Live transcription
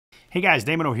Hey guys,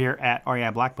 Damon over here at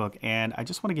REI Black Book, and I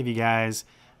just want to give you guys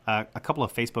a couple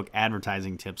of Facebook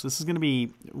advertising tips. This is going to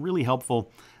be really helpful,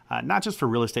 not just for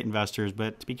real estate investors,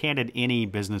 but to be candid, any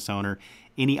business owner,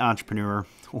 any entrepreneur,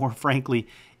 or frankly,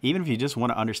 even if you just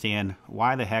want to understand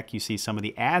why the heck you see some of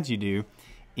the ads you do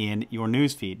in your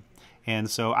news feed. And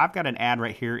so I've got an ad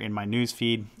right here in my news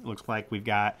feed. It looks like we've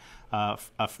got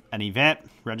an event,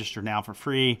 register now for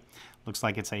free. Looks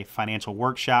like it's a financial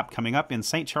workshop coming up in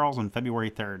St. Charles on February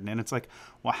 3rd. And it's like,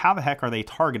 well, how the heck are they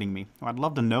targeting me? Well, I'd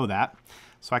love to know that.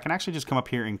 So I can actually just come up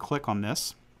here and click on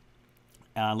this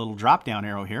little drop down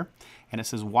arrow here. And it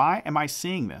says, why am I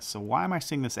seeing this? So why am I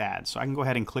seeing this ad? So I can go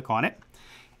ahead and click on it.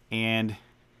 And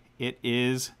it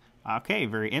is, okay,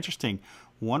 very interesting.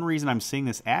 One reason I'm seeing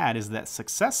this ad is that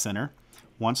Success Center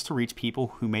wants to reach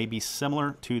people who may be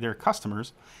similar to their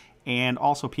customers, and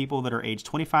also people that are age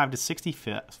 25 to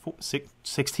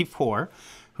 64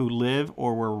 who live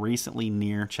or were recently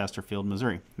near Chesterfield,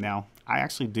 Missouri. Now, I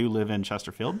actually do live in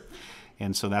Chesterfield,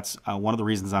 and so that's one of the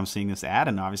reasons I'm seeing this ad.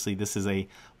 And obviously, this is a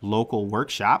local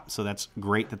workshop, so that's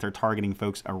great that they're targeting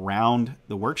folks around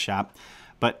the workshop.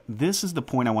 But this is the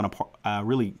point I want to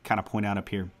really kind of point out up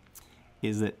here,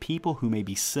 is that people who may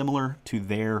be similar to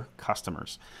their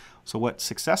customers. So what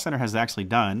Success Center has actually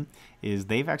done is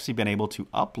they've actually been able to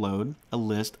upload a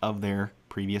list of their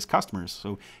previous customers.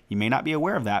 So you may not be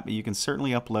aware of that, but you can certainly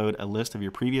upload a list of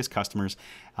your previous customers,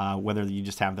 whether you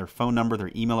just have their phone number, their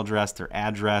email address, their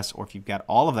address, or if you've got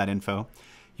all of that info,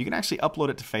 you can actually upload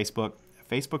it to Facebook.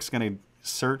 Facebook's going to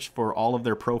search for all of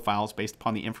their profiles based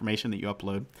upon the information that you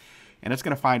upload, and it's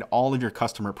going to find all of your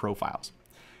customer profiles.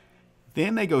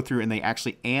 Then they go through and they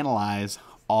actually analyze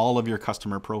all of your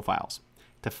customer profiles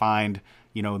to find,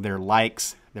 their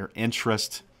likes, their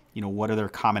interest, what are their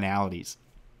commonalities.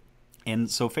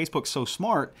 And so Facebook's so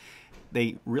smart,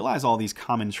 they realize all these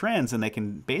common trends and they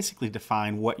can basically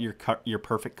define what your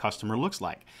perfect customer looks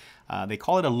like. They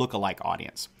call it a lookalike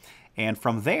audience. And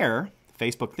from there,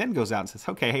 Facebook then goes out and says,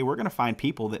 okay, hey, we're going to find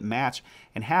people that match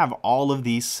and have all of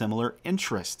these similar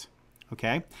interests.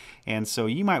 Okay, and so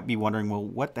you might be wondering, well,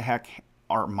 what the heck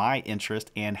are my interests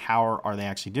and how are they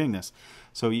actually doing this?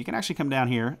 So you can actually come down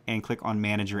here and click on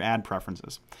Manage Your Ad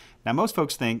Preferences. Now, most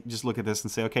folks just look at this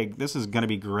and say, okay, this is going to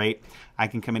be great. I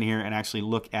can come in here and actually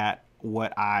look at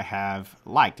what I have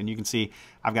liked. And you can see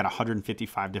I've got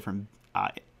 155 different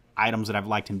items that I've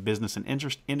liked in business and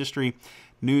industry,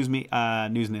 news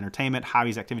and entertainment,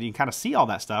 hobbies, activity. You can kind of see all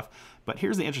that stuff. But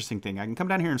here's the interesting thing. I can come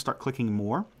down here and start clicking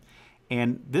more.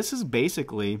 And this is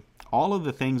basically all of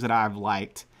the things that I've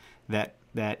liked that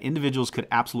individuals could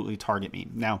absolutely target me.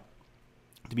 Now,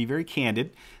 to be very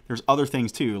candid, there's other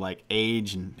things too, like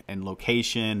age and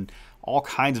location, all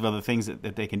kinds of other things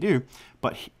that they can do.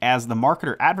 But as the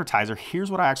marketer advertiser, here's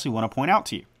what I actually want to point out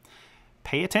to you.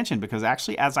 Pay attention, because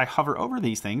actually as I hover over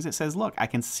these things, it says, look, I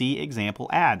can see example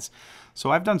ads.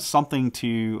 So I've done something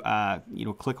to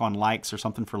click on likes or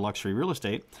something for luxury real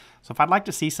estate. So if I'd like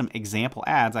to see some example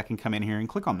ads, I can come in here and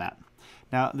click on that.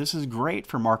 Now, this is great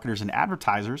for marketers and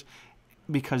advertisers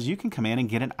because you can come in and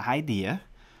get an idea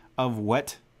of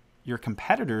what your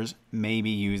competitors may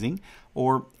be using,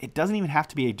 or it doesn't even have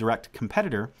to be a direct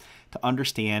competitor to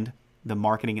understand the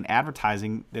marketing and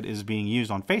advertising that is being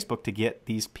used on Facebook to get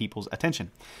these people's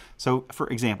attention. So for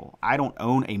example, I don't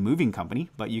own a moving company,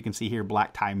 but you can see here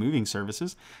Black Tie Moving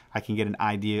Services. I can get an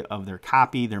idea of their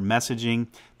copy, their messaging,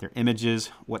 their images,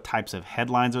 what types of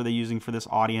headlines are they using for this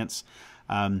audience.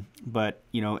 And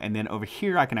then over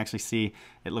here I can actually see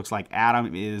it looks like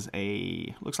Adam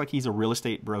looks like he's a real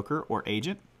estate broker or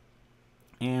agent,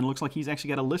 and looks like he's actually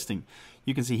got a listing.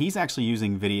 You can see he's actually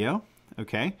using video.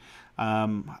 Okay,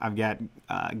 I've got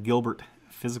Gilbert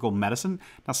Physical Medicine.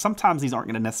 Now, sometimes these aren't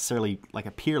going to necessarily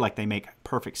appear like they make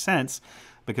perfect sense,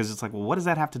 because it's like, well, what does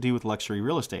that have to do with luxury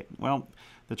real estate? Well,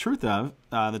 the truth of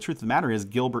the matter is,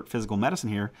 Gilbert Physical Medicine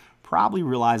here probably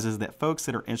realizes that folks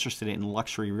that are interested in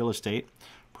luxury real estate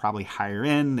probably higher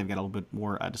end, they've got a little bit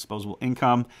more disposable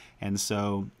income, and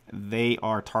so they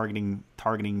are targeting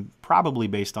probably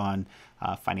based on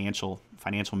financial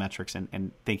metrics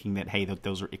and thinking that, hey,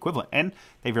 those are equivalent, and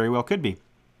they very well could be.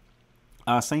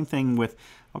 Same thing with,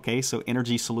 okay, so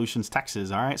Energy Solutions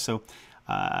Texas. All right, so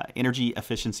energy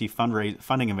efficiency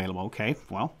funding available. Okay,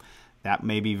 well, that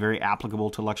may be very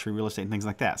applicable to luxury real estate and things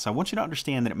like that. So I want you to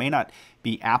understand that it may not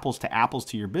be apples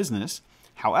to your business.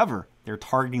 However, they're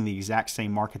targeting the exact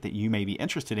same market that you may be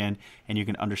interested in, and you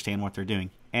can understand what they're doing.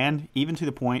 And even to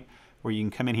the point where you can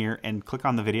come in here and click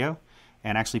on the video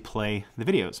and actually play the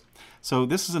videos. So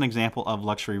this is an example of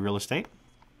luxury real estate.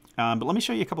 But let me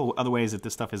show you a couple of other ways that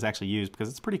this stuff is actually used, because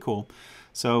it's pretty cool.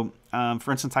 So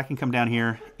for instance, I can come down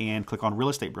here and click on Real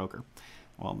Estate Broker.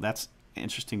 Well, that's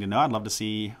interesting to know. I'd love to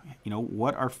see,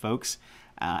 what are folks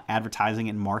advertising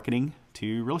and marketing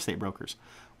to real estate brokers.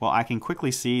 Well, I can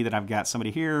quickly see that I've got somebody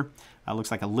here,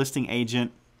 looks like a listing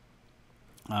agent,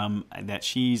 that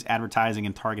she's advertising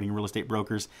and targeting real estate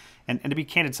brokers. And to be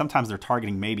candid, sometimes their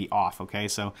targeting may be off, okay?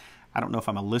 So I don't know if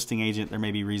I'm a listing agent. There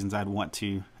may be reasons I'd want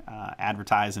to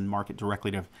advertise and market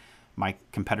directly to my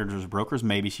competitors' brokers.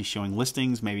 Maybe she's showing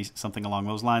listings, maybe something along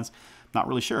those lines. Not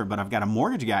really sure, but I've got a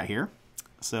mortgage guy here.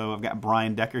 So I've got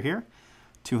Brian Decker here,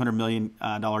 $200 million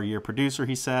a year producer,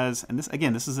 he says. And this,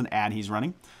 again, this is an ad he's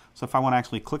running. So if I want to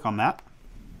actually click on that.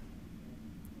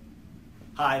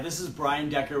 Hi, this is Brian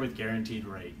Decker with Guaranteed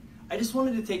Rate. I just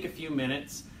wanted to take a few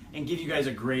minutes and give you guys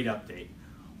a great update.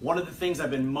 One of the things I've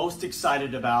been most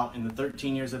excited about in the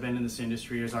 13 years I've been in this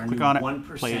industry is our new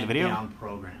 1% down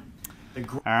program.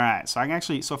 All right, so I can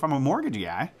actually, so if I'm a mortgage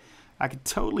guy, I could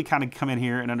totally kind of come in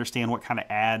here and understand what kind of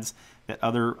ads that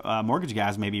other mortgage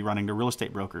guys may be running to real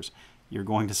estate brokers. You're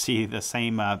going to see the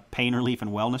same pain relief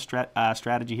and wellness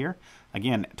strategy here.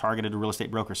 Again, targeted to real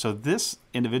estate brokers. So this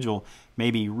individual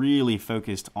may be really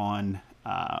focused on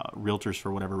realtors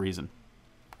for whatever reason.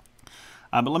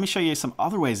 But let me show you some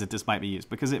other ways that this might be used,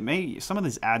 because it may, some of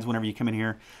these ads whenever you come in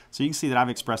here, so you can see that I've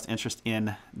expressed interest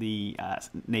in the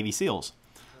Navy SEALs.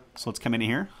 So let's come in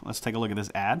here. Let's take a look at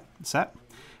this ad set.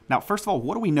 Now, first of all,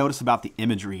 what do we notice about the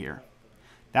imagery here?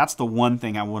 That's the one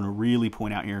thing I want to really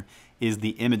point out here is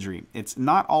the imagery. It's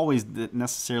not always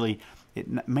necessarily,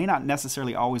 it may not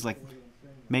necessarily always like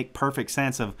make perfect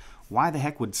sense of why the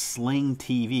heck would Sling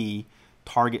TV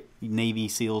target Navy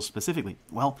SEALs specifically.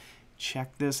 Well,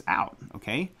 check this out,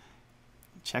 okay?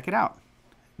 Check it out.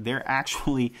 They're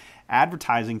actually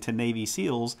advertising to Navy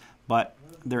SEALs, but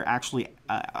they're actually,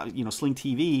 Sling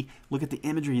TV, look at the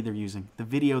imagery they're using, the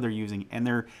video they're using, and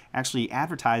they're actually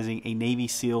advertising a Navy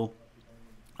SEAL,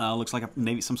 looks like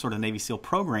some sort of Navy SEAL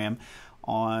program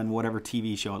on whatever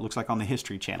TV show. It looks like on the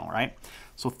History Channel, right?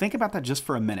 So think about that just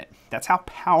for a minute. That's how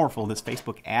powerful this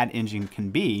Facebook ad engine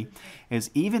can be, is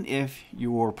even if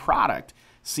your product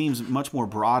seems much more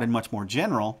broad and much more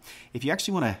general, if you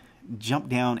actually want to jump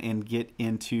down and get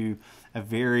into a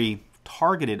very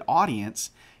targeted audience,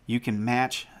 you can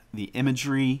match the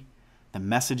imagery, the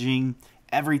messaging,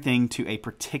 everything to a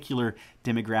particular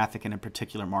demographic in a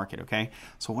particular market, okay?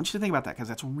 So I want you to think about that, because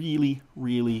that's really,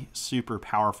 really super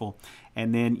powerful.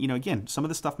 And then, again, some of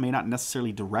this stuff may not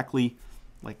necessarily directly,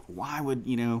 like why would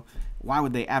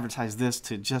they advertise this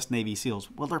to just Navy SEALs?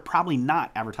 Well, they're probably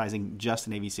not advertising just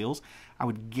Navy SEALs. I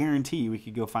would guarantee you we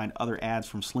could go find other ads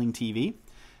from Sling TV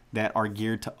that are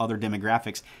geared to other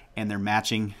demographics, and they're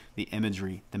matching the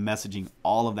imagery, the messaging,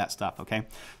 all of that stuff, okay?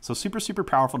 So super, super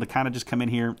powerful to kind of just come in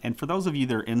here. And for those of you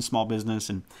that are in small business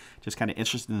and just kind of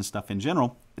interested in stuff in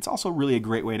general, it's also really a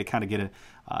great way to kind of get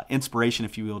a inspiration,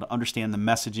 if you will, to understand the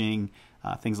messaging,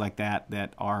 things like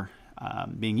that are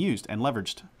being used and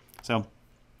leveraged. So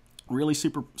really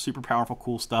super, super powerful,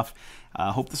 cool stuff.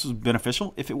 Hope this was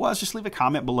beneficial. If it was, just leave a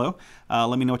comment below.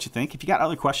 Let me know what you think. If you got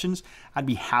other questions, I'd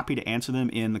be happy to answer them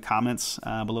in the comments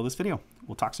below this video.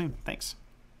 We'll talk soon. Thanks.